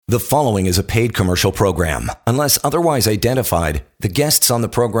The following is a paid commercial program. Unless otherwise identified, the guests on the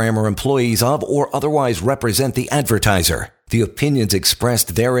program are employees of or otherwise represent the advertiser. The opinions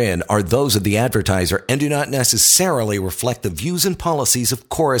expressed therein are those of the advertiser and do not necessarily reflect the views and policies of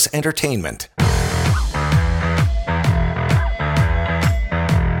Chorus Entertainment.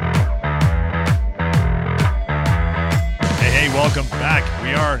 Welcome back.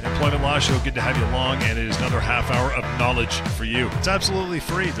 We are Employment Law Show. Good to have you along, and it is another half hour of knowledge for you. It's absolutely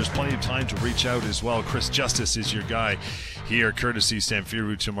free. There's plenty of time to reach out as well. Chris Justice is your guy here, courtesy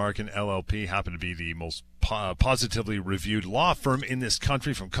Samfiru Tumarkin LLP, happen to be the most positively reviewed law firm in this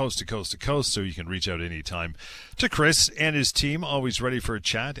country from coast to coast to coast, so you can reach out anytime to Chris and his team, always ready for a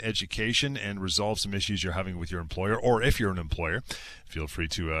chat, education, and resolve some issues you're having with your employer, or if you're an employer, feel free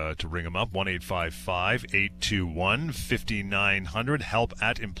to ring them up, 1-855-821-5900,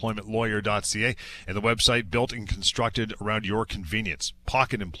 help@employmentlawyer.ca, and the website built and constructed around your convenience,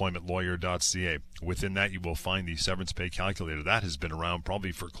 pocketemploymentlawyer.ca. Within that, you will find the severance pay calculator. That has been around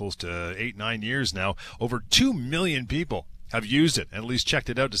probably for close to 8-9 years now. Over 2 million people have used it and at least checked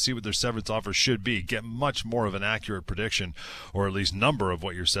it out to see what their severance offer should be. Get much more of an accurate prediction, or at least number of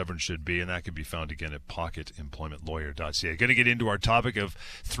what your severance should be, and that can be found again at pocketemploymentlawyer.ca. Going to get into our topic of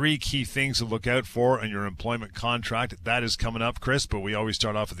 3 key things to look out for on your employment contract. That is coming up, Chris, but we always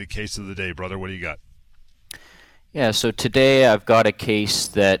start off with the case of the day. Brother, what do you got? Yeah, so today I've got a case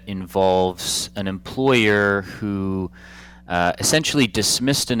that involves an employer who essentially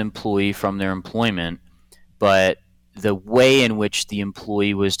dismissed an employee from their employment, but the way in which the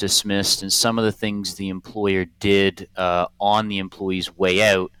employee was dismissed and some of the things the employer did on the employee's way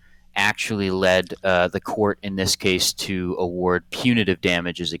out actually led the court in this case to award punitive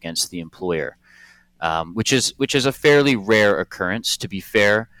damages against the employer, which is a fairly rare occurrence, to be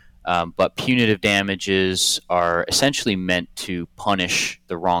fair. But punitive damages are essentially meant to punish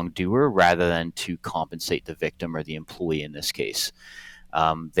the wrongdoer rather than to compensate the victim or the employee in this case.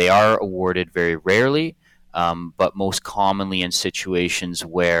 They are awarded very rarely, but most commonly in situations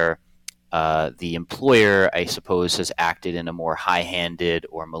where the employer, I suppose, has acted in a more high-handed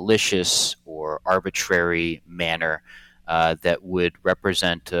or malicious or arbitrary manner that would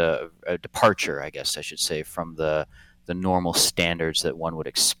represent a departure, I guess I should say, from the normal standards that one would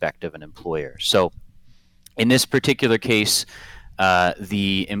expect of an employer. So in this particular case,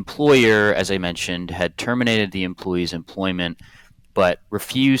 the employer, as I mentioned, had terminated the employee's employment but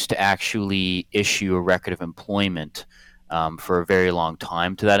refused to actually issue a record of employment for a very long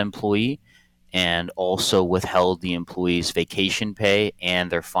time to that employee, and also withheld the employee's vacation pay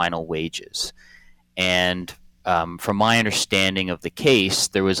and their final wages. And from my understanding of the case,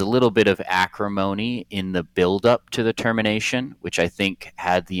 there was a little bit of acrimony in the build-up to the termination, which I think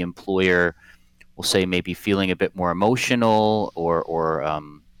had the employer, we'll say, maybe feeling a bit more emotional or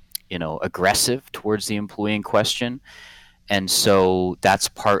aggressive towards the employee in question. And so that's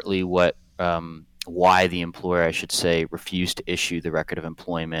partly why the employer, I should say, refused to issue the record of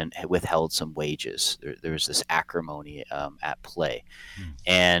employment, withheld some wages. There was this acrimony at play.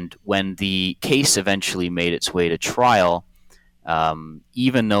 And when the case eventually made its way to trial,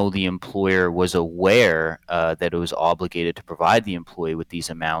 even though the employer was aware that it was obligated to provide the employee with these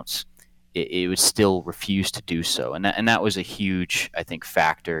amounts, it would still refuse to do so. And that was a huge, I think,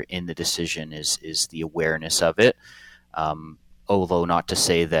 factor in the decision is the awareness of it. Although not to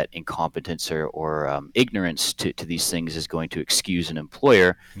say that incompetence or ignorance to these things is going to excuse an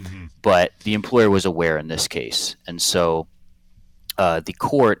employer, but the employer was aware in this case. And so the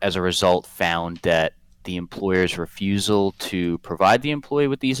court, as a result, found that the employer's refusal to provide the employee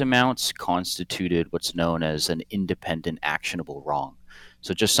with these amounts constituted what's known as an independent actionable wrong.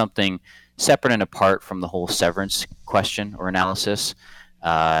 So just something separate and apart from the whole severance question or analysis.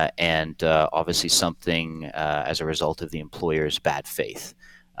 And obviously something as a result of the employer's bad faith,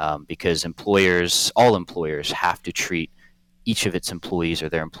 because all employers have to treat each of its employees or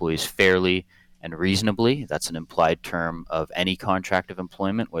their employees fairly and reasonably. That's an implied term of any contract of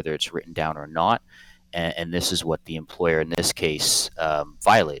employment, whether it's written down or not. And this is what the employer in this case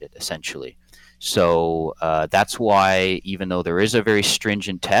violated, essentially. So that's why, even though there is a very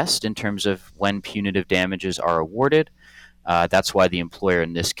stringent test in terms of when punitive damages are awarded, that's why the employer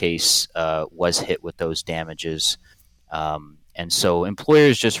in this case was hit with those damages. And so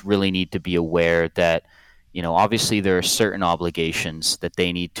employers just really need to be aware that, obviously there are certain obligations that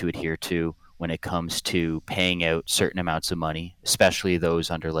they need to adhere to when it comes to paying out certain amounts of money, especially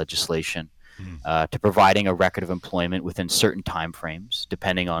those under legislation, to providing a record of employment within certain timeframes,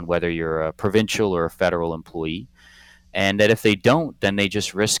 depending on whether you're a provincial or a federal employee. and that if they don't, then they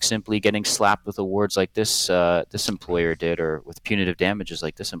just risk simply getting slapped with awards like this employer did, or with punitive damages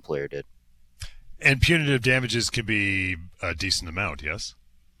like this employer did. And punitive damages can be a decent amount, yes?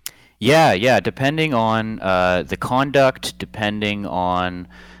 Yeah, depending on the conduct, depending on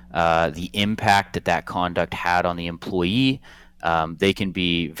the impact that conduct had on the employee, they can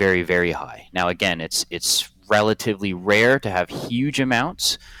be very, very high. Now, again, it's relatively rare to have huge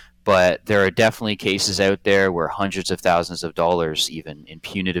amounts, but there are definitely cases out there where hundreds of thousands of dollars, even in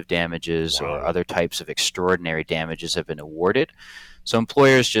punitive damages or other types of extraordinary damages, have been awarded. So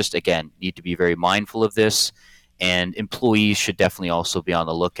employers just, again, need to be very mindful of this, and employees should definitely also be on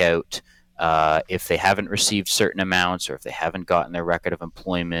the lookout if they haven't received certain amounts, or if they haven't gotten their record of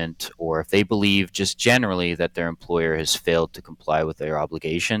employment, or if they believe just generally that their employer has failed to comply with their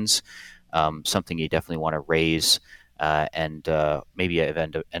obligations. Something you definitely want to raise, and maybe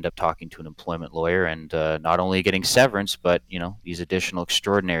end up talking to an employment lawyer, and not only getting severance, but these additional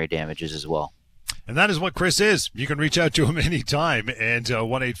extraordinary damages as well. And that is what Chris is. You can reach out to him anytime, and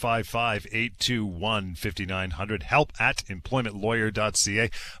 1-855-821-5900, help@employmentlawyer.ca.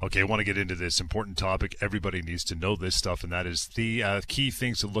 Okay, I want to get into this important topic. Everybody needs to know this stuff, and that is the key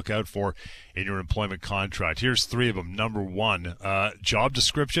things to look out for in your employment contract. Here's 3 of them. Number 1, job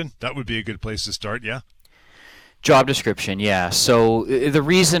description. That would be a good place to start, yeah? Job description, yeah. So the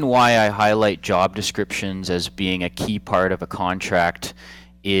reason why I highlight job descriptions as being a key part of a contract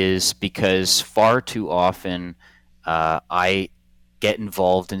is because far too often I get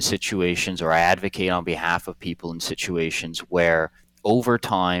involved in situations, or I advocate on behalf of people in situations where over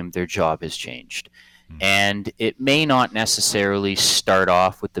time their job has changed. And it may not necessarily start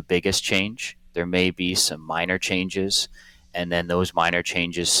off with the biggest change. There may be some minor changes, and then those minor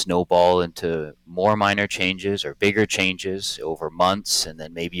changes snowball into more minor changes or bigger changes over months, and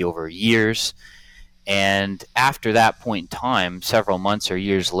then maybe over years. And after that point in time, several months or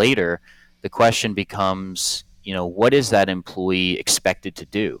years later, the question becomes, what is that employee expected to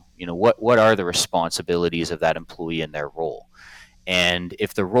do? What are the responsibilities of that employee in their role? And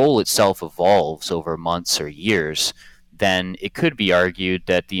if the role itself evolves over months or years, then it could be argued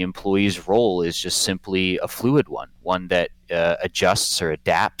that the employee's role is just simply a fluid one that adjusts or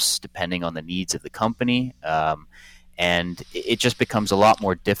adapts depending on the needs of the company. And it just becomes a lot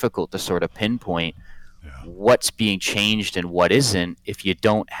more difficult to sort of pinpoint what's being changed and what isn't if you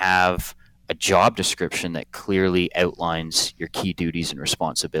don't have a job description that clearly outlines your key duties and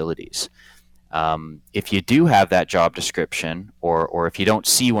responsibilities. If you do have that job description, or if you don't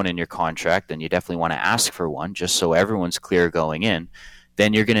see one in your contract, then you definitely want to ask for one, just so everyone's clear going in.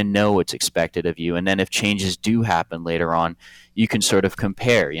 Then you're going to know what's expected of you. And then if changes do happen later on, you can sort of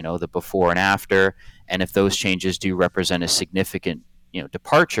compare, the before and after. And if those changes do represent a significant,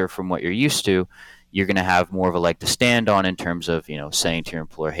 departure from what you're used to, you're going to have more of a leg to stand on in terms of, saying to your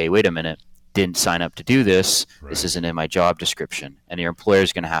employer, hey, wait a minute, didn't sign up to do this. Right. This isn't in my job description. And your employer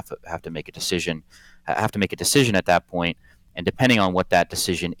is going to have to make a decision at that point. And depending on what that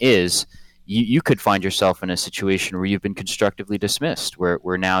decision is, you could find yourself in a situation where you've been constructively dismissed,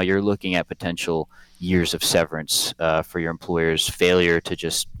 where now you're looking at potential years of severance for your employer's failure to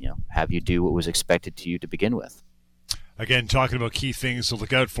just have you do what was expected to you to begin with. Again, talking about key things to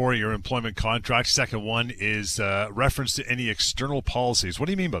look out for in your employment contract. Second one is reference to any external policies. What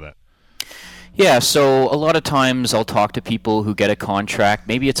do you mean by that? Yeah, so a lot of times I'll talk to people who get a contract.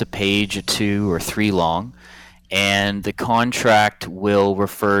 Maybe it's a page or 2 or 3 long, and the contract will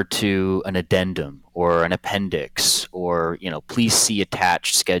refer to an addendum or an appendix, or please see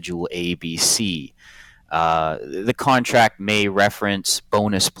attached Schedule A, B, C. The contract may reference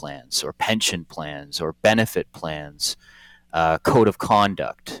bonus plans or pension plans or benefit plans, code of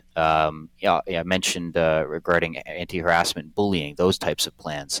conduct. I mentioned regarding anti-harassment, bullying, those types of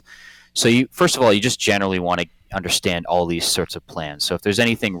plans. So first of all, you just generally want to understand all these sorts of plans. So if there's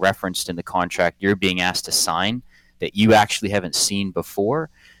anything referenced in the contract you're being asked to sign that you actually haven't seen before,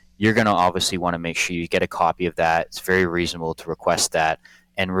 you're going to obviously want to make sure you get a copy of that. It's very reasonable to request that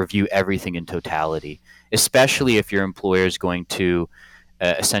and review everything in totality, especially if your employer is going to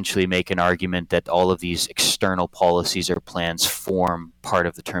essentially make an argument that all of these external policies or plans form part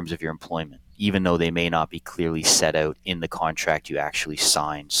of the terms of your employment, even though they may not be clearly set out in the contract you actually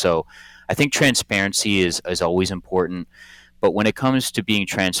signed. So I think transparency is always important, but when it comes to being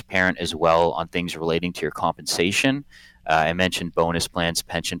transparent as well on things relating to your compensation, I mentioned bonus plans,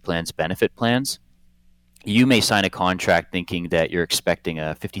 pension plans, benefit plans. you may sign a contract thinking that you're expecting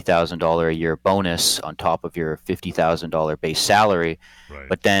a $50,000 a year bonus on top of your $50,000 base salary. Right.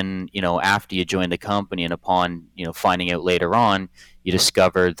 But then, after you join the company and upon, finding out later on, you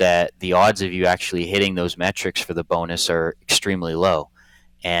discover that the odds of you actually hitting those metrics for the bonus are extremely low.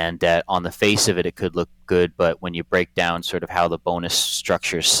 And that on the face of it, it could look good. But when you break down sort of how the bonus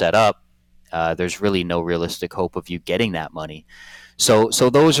structure is set up, there's really no realistic hope of you getting that money. So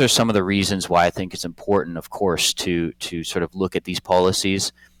those are some of the reasons why I think it's important, of course, to sort of look at these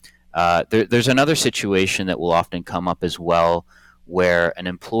policies. There's another situation that will often come up as well, where an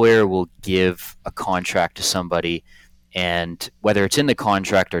employer will give a contract to somebody, and whether it's in the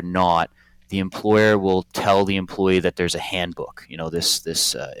contract or not, the employer will tell the employee that there's a handbook,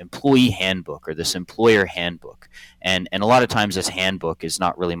 this employee handbook or this employer handbook. And a lot of times this handbook is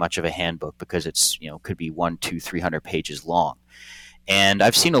not really much of a handbook because it's, could be 100, 200, 300 pages long. And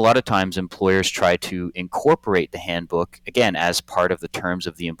I've seen a lot of times employers try to incorporate the handbook, again, as part of the terms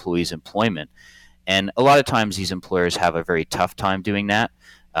of the employee's employment. And a lot of times these employers have a very tough time doing that.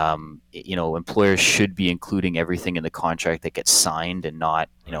 Employers should be including everything in the contract that gets signed and not,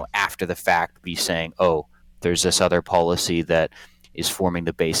 after the fact be saying, oh, there's this other policy that is forming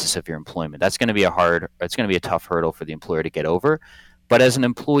the basis of your employment. That's going to be a tough hurdle for the employer to get over. But as an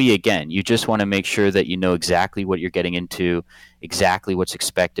employee, again, you just want to make sure that you know exactly what you're getting into, exactly what's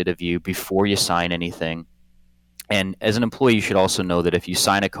expected of you before you sign anything. And as an employee, you should also know that if you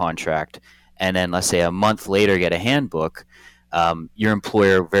sign a contract and then, let's say, a month later get a handbook, your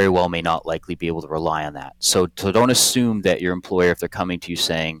employer very well may not likely be able to rely on that. So don't assume that your employer, if they're coming to you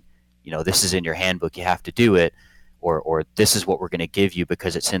saying, this is in your handbook, you have to do it, or this is what we're going to give you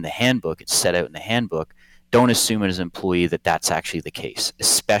because it's in the handbook, it's set out in the handbook. Don't assume as an employee that that's actually the case,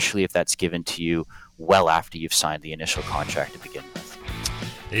 especially if that's given to you well after you've signed the initial contract to begin with.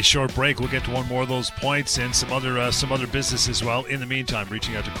 A short break. We'll get to one more of those points and some other business as well. In the meantime,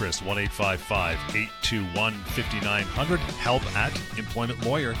 reaching out to Chris, 1-855-821-5900,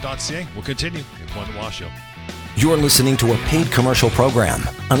 help@employmentlawyer.ca. We'll continue. Employment Law Show. You're listening to a paid commercial program.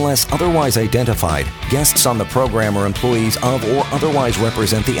 Unless otherwise identified, guests on the program are employees of or otherwise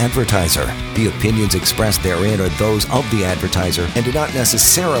represent the advertiser. The opinions expressed therein are those of the advertiser and do not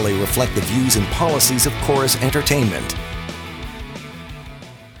necessarily reflect the views and policies of Chorus Entertainment.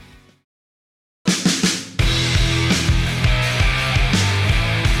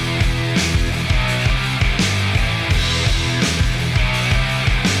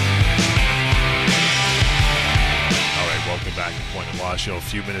 Show a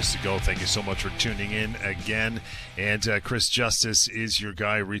few minutes to go. Thank you so much for tuning in again. And Chris Justice is your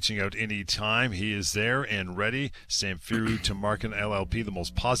guy reaching out anytime. He is there and ready. Samfiru Tumarkin LLP, the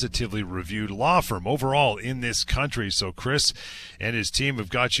most positively reviewed law firm overall in this country. So Chris and his team have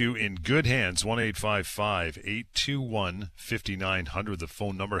got you in good hands. 1-855-821-5900. The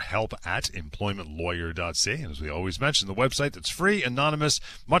phone number, help@employmentlawyer.ca. And as we always mention, the website that's free, anonymous,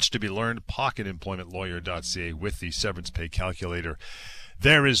 much to be learned, pocketemploymentlawyer.ca with the severance pay calculator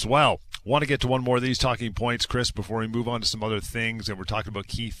there as well. Want to get to one more of these talking points, Chris, before we move on to some other things, and we're talking about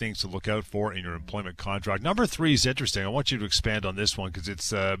key things to look out for in your employment contract. Number 3 is interesting. I want you to expand on this one because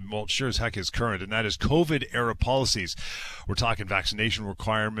it's, sure as heck is current, and that is COVID-era policies. We're talking vaccination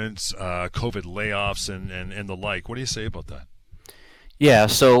requirements, COVID layoffs, and the like. What do you say about that? Yeah,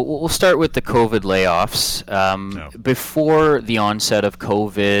 so we'll start with the COVID layoffs. Before the onset of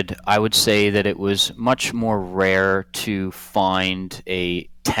COVID, I would say that it was much more rare to find a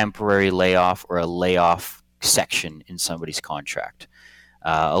temporary layoff or a layoff section in somebody's contract.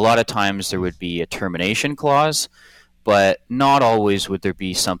 A lot of times there would be a termination clause, but not always would there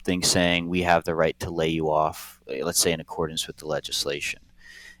be something saying we have the right to lay you off, let's say in accordance with the legislation.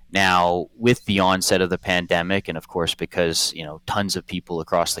 Now, with the onset of the pandemic, and of course because tons of people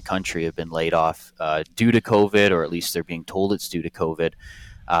across the country have been laid off due to COVID, or at least they're being told it's due to COVID,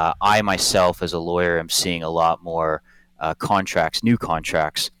 I myself as a lawyer am seeing a lot more new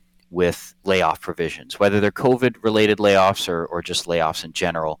contracts with layoff provisions. Whether they're COVID-related layoffs or just layoffs in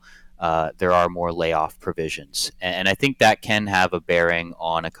general, there are more layoff provisions. And I think that can have a bearing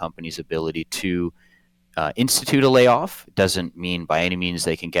on a company's ability to institute a layoff. It doesn't mean by any means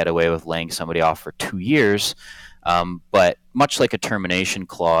they can get away with laying somebody off for 2 years, but much like a termination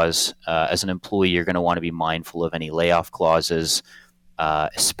clause, as an employee, you're going to want to be mindful of any layoff clauses,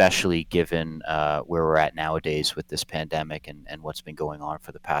 especially given where we're at nowadays with this pandemic and what's been going on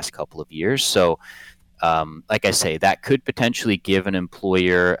for the past couple of years. So, like I say, that could potentially give an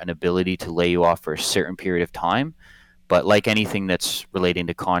employer an ability to lay you off for a certain period of time. But like anything that's relating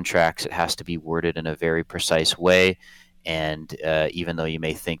to contracts, it has to be worded in a very precise way. And even though you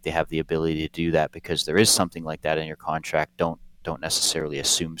may think they have the ability to do that because there is something like that in your contract, don't necessarily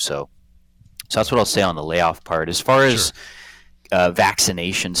assume so. So that's what I'll say on the layoff part. As far as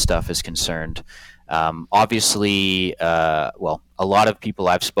vaccination stuff is concerned, obviously, a lot of people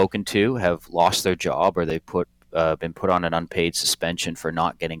I've spoken to have lost their job, or they've been put on an unpaid suspension for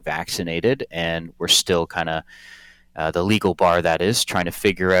not getting vaccinated, and we're still kind of the legal bar, that is, trying to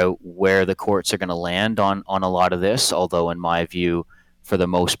figure out where the courts are going to land on a lot of this. Although in my view, for the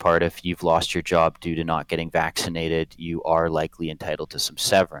most part, if you've lost your job due to not getting vaccinated, you are likely entitled to some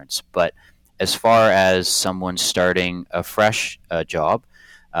severance. But as far as someone starting a fresh job,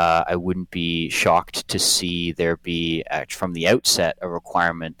 I wouldn't be shocked to see there be, from the outset, a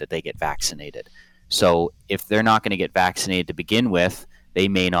requirement that they get vaccinated. So if they're not going to get vaccinated to begin with, they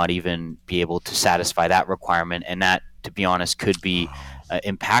may not even be able to satisfy that requirement. And that, to be honest, could be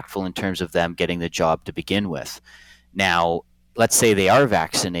impactful in terms of them getting the job to begin with. Now, let's say they are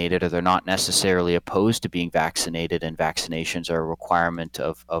vaccinated, or they're not necessarily opposed to being vaccinated, and vaccinations are a requirement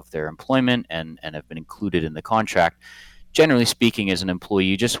of their employment and have been included in the contract. Generally speaking, as an employee,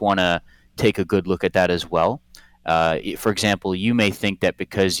 you just want to take a good look at that as well. For example, you may think that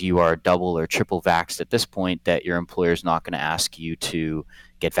because you are double or triple vaxxed at this point, that your employer is not going to ask you to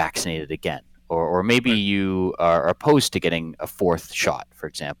get vaccinated again. Or maybe you are opposed to getting a fourth shot, for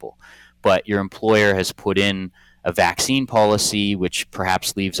example, but your employer has put in a vaccine policy, which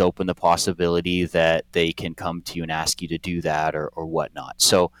perhaps leaves open the possibility that they can come to you and ask you to do that or whatnot.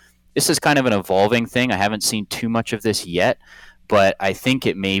 So this is kind of an evolving thing. I haven't seen too much of this yet, but I think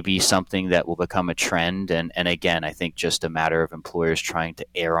it may be something that will become a trend. And again, I think just a matter of employers trying to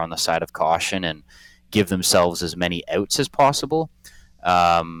err on the side of caution and give themselves as many outs as possible.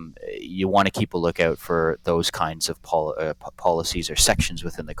 You want to keep a lookout for those kinds of policies or sections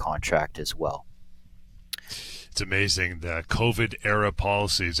within the contract as well. It's amazing, the COVID era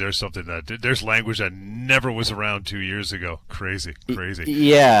policies. There's language that never was around 2 years ago. Crazy.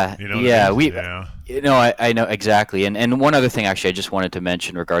 Yeah. You know what I mean? I know exactly. And one other thing, actually, I just wanted to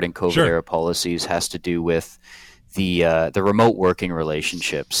mention regarding COVID era policies has to do with the remote working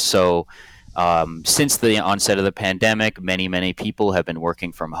relationships. So since the onset of the pandemic, many people have been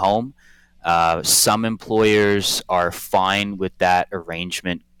working from home. Some employers are fine with that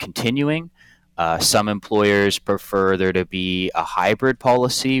arrangement continuing. Some employers prefer there to be a hybrid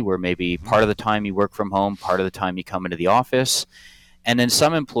policy where maybe part of the time you work from home, part of the time you come into the office. And then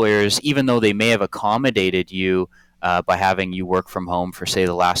some employers, even though they may have accommodated you by having you work from home for, say,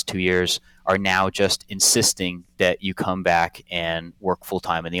 the last 2 years, are now just insisting that you come back and work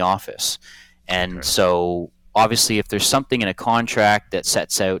full-time in the office. And so obviously if there's something in a contract that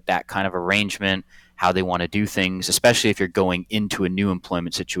sets out that kind of arrangement, how they want to do things, especially if you're going into a new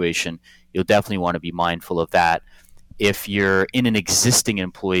employment situation, you'll definitely want to be mindful of that. If you're in an existing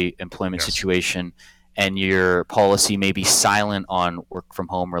employment situation and your policy may be silent on work from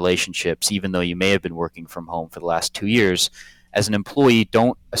home relationships, even though you may have been working from home for the last 2 years, as an employee,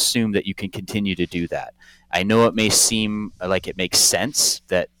 don't assume that you can continue to do that. I know it may seem like it makes sense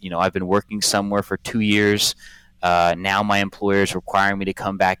that, I've been working somewhere for 2 years. Now my employer is requiring me to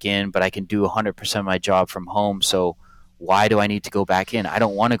come back in, but I can do 100% of my job from home. So why do I need to go back in? I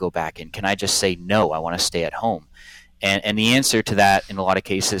don't want to go back in. Can I just say, no, I want to stay at home? And the answer to that in a lot of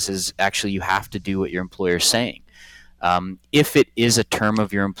cases is actually you have to do what your employer is saying. If it is a term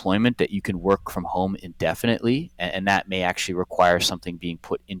of your employment that you can work from home indefinitely, and that may actually require something being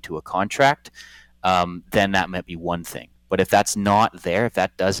put into a contract, then that might be one thing. But if that's not there, if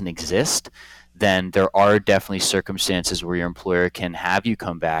that doesn't exist, then there are definitely circumstances where your employer can have you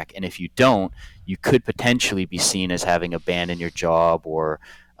come back. And if you don't, you could potentially be seen as having abandoned your job or,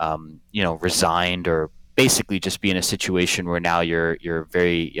 resigned, or basically just be in a situation where now you have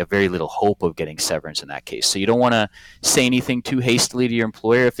very little hope of getting severance in that case. So you don't want to say anything too hastily to your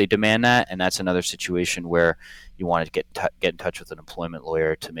employer if they demand that. And that's another situation where you want to get in touch with an employment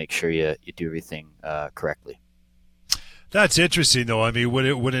lawyer to make sure you do everything correctly. That's interesting, though. I mean,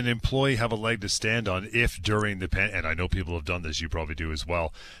 would an employee have a leg to stand on if during the and I know people have done this, you probably do as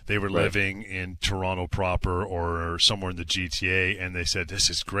well, they were living in Toronto proper or somewhere in the GTA, and they said, this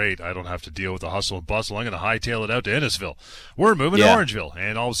is great, I don't have to deal with the hustle and bustle, I'm going to hightail it out to Innisfil. We're moving to Orangeville.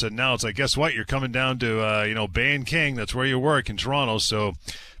 And all of a sudden now it's like, guess what? You're coming down to, Bay and King, that's where you work in Toronto, so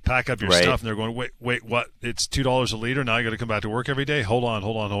pack up your stuff. And they're going, wait, what? It's $2 a liter, now you got to come back to work every day? Hold on.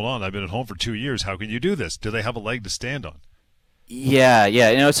 I've been at home for 2 years. How can you do this? Do they have a leg to stand on? Yeah.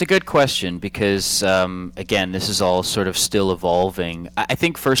 It's a good question because, again, this is all sort of still evolving. I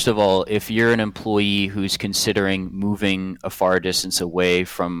think, first of all, if you're an employee who's considering moving a far distance away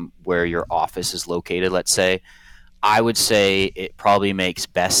from where your office is located, let's say, I would say it probably makes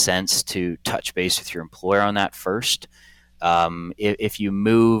best sense to touch base with your employer on that first. If you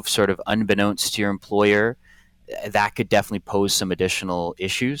move sort of unbeknownst to your employer, that could definitely pose some additional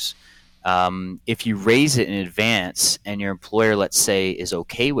issues. If you raise it in advance and your employer, let's say, is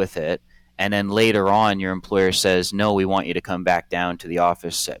okay with it, and then later on your employer says, no, we want you to come back down to the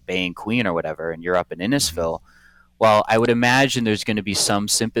office at Bay and Queen or whatever, and you're up in Innisfil, well, I would imagine there's going to be some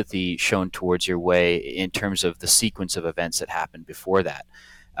sympathy shown towards your way in terms of the sequence of events that happened before that.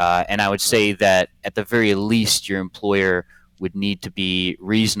 And I would say that at the very least, your employer would need to be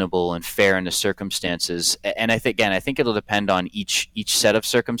reasonable and fair in the circumstances. And I think it'll depend on each set of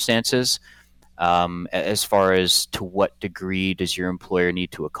circumstances as far as to what degree does your employer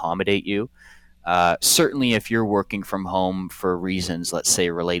need to accommodate you. Certainly, if you're working from home for reasons, let's say,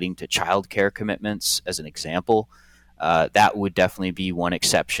 relating to childcare commitments, as an example, that would definitely be one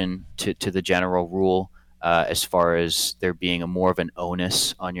exception to the general rule, as far as there being more of an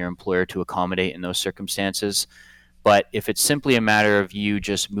onus on your employer to accommodate in those circumstances. But if it's simply a matter of you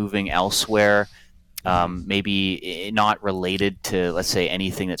just moving elsewhere, maybe not related to, let's say,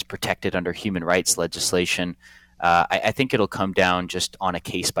 anything that's protected under human rights legislation, I think it'll come down just on a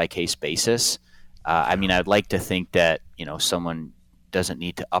case-by-case basis. I mean, I'd like to think that, someone doesn't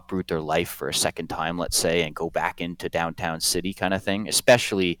need to uproot their life for a second time, let's say, and go back into downtown city kind of thing,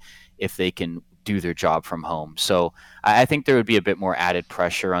 especially if they can do their job from home. So I think there would be a bit more added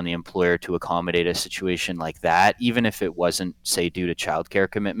pressure on the employer to accommodate a situation like that, even if it wasn't, say, due to childcare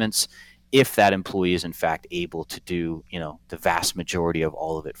commitments, if that employee is in fact able to do, the vast majority of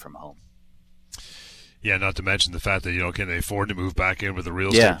all of it from home. Yeah, not to mention the fact that, can they afford to move back in with the real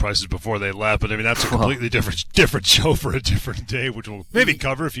estate prices before they left? But I mean, that's a completely different show for a different day, which we'll maybe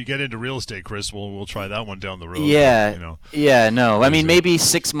cover if you get into real estate, Chris. We'll try that one down the road. I mean, maybe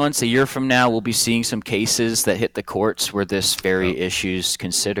 6 months, a year from now, we'll be seeing some cases that hit the courts where this very issue's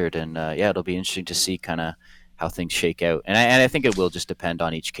considered, and it'll be interesting to see kind of how things shake out. And I think it will just depend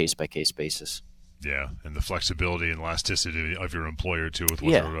on each case by case basis. Yeah, and the flexibility and elasticity of your employer, too, with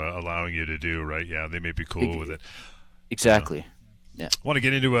what they're allowing you to do, right? Yeah, they may be cool with it. Exactly. Yeah. I want to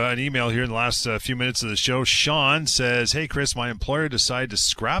get into an email here in the last few minutes of the show. Sean says, hey, Chris, my employer decided to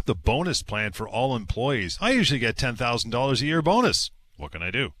scrap the bonus plan for all employees. I usually get $10,000 a year bonus. What can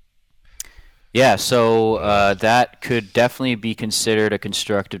I do? Yeah, so that could definitely be considered a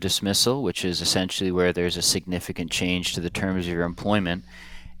constructive dismissal, which is essentially where there's a significant change to the terms of your employment.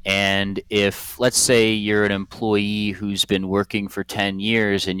 And if, let's say, you're an employee who's been working for 10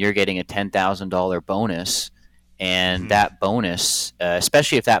 years and you're getting a $10,000 bonus, and that bonus,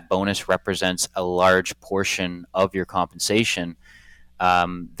 especially if that bonus represents a large portion of your compensation,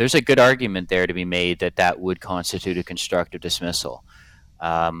 there's a good argument there to be made that would constitute a constructive dismissal.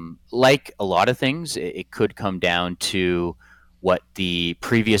 Like a lot of things, it could come down to what the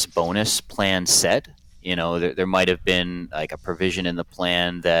previous bonus plan said. There might have been like a provision in the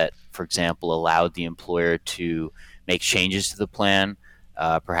plan that, for example, allowed the employer to make changes to the plan,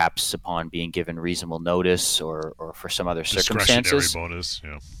 perhaps upon being given reasonable notice or for some other circumstances. Discretionary bonus,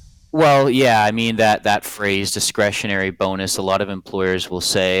 yeah. Well, yeah, I mean, that phrase, discretionary bonus, a lot of employers will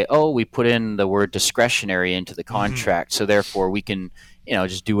say, oh, we put in the word discretionary into the contract, so therefore we can,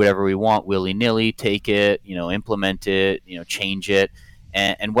 just do whatever we want, willy-nilly, take it, implement it, change it.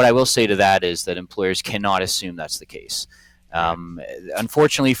 And what I will say to that is that employers cannot assume that's the case.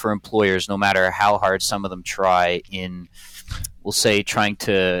 Unfortunately for employers, no matter how hard some of them try in, we'll say, trying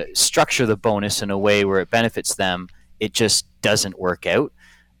to structure the bonus in a way where it benefits them, it just doesn't work out.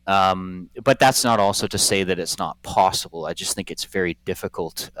 But that's not also to say that it's not possible. I just think it's very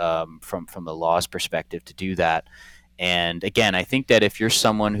difficult from the law's perspective to do that. And again, I think that if you're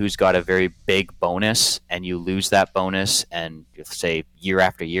someone who's got a very big bonus and you lose that bonus and say year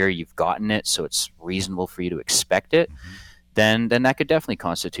after year you've gotten it, so it's reasonable for you to expect it, then that could definitely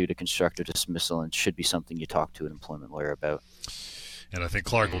constitute a constructive dismissal and should be something you talk to an employment lawyer about. And I think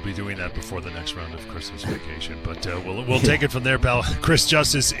Clark will be doing that before the next round of Christmas vacation. But we'll take it from there, pal. Chris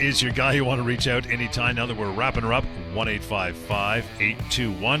Justice is your guy. You want to reach out anytime now that we're wrapping her up.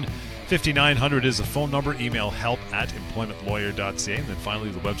 1-855-821-5900 is the phone number. Email help@employmentlawyer.ca. And then finally,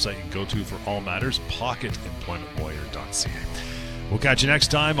 the website you can go to for all matters, pocketemploymentlawyer.ca. We'll catch you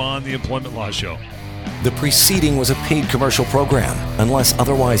next time on the Employment Law Show. The preceding was a paid commercial program. Unless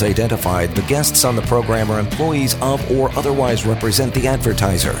otherwise identified, the guests on the program are employees of or otherwise represent the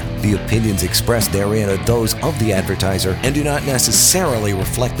advertiser. The opinions expressed therein are those of the advertiser and do not necessarily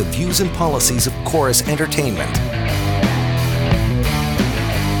reflect the views and policies of Chorus Entertainment.